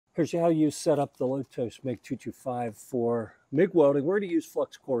Here's how you set up the Lotos MIG225 for MIG welding. We're going to use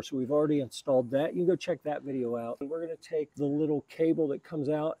flux core, so we've already installed that. You can go check that video out. We're going to take the little cable that comes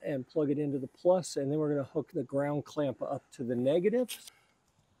out and plug it into the plus, and then we're going to hook the ground clamp up to the negative.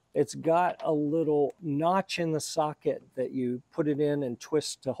 It's got a little notch in the socket that you put it in and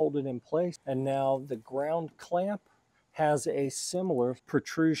twist to hold it in place. And now the ground clamp has a similar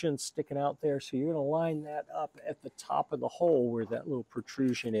protrusion sticking out there. So you're going to line that up at the top of the hole where that little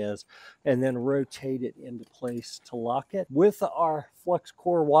protrusion is, and then rotate it into place to lock it. With our flux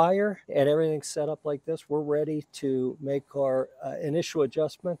core wire and everything set up like this, we're ready to make our initial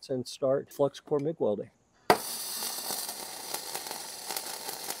adjustments and start flux core MIG welding.